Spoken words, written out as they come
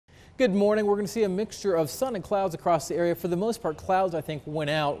Good morning. We're going to see a mixture of sun and clouds across the area. For the most part, clouds, I think,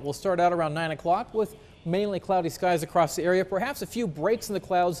 went out. We'll start out around 9 o'clock with mainly cloudy skies across the area. Perhaps a few breaks in the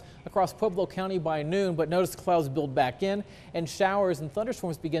clouds across Pueblo County by noon, but notice the clouds build back in and showers and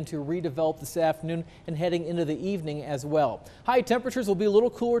thunderstorms begin to redevelop this afternoon and heading into the evening as well. High temperatures will be a little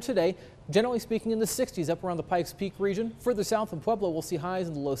cooler today, generally speaking in the 60s up around the Pikes Peak region. Further south in Pueblo, we'll see highs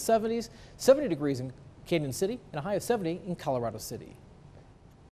in the low 70s, 70 degrees in Canyon City, and a high of 70 in Colorado City.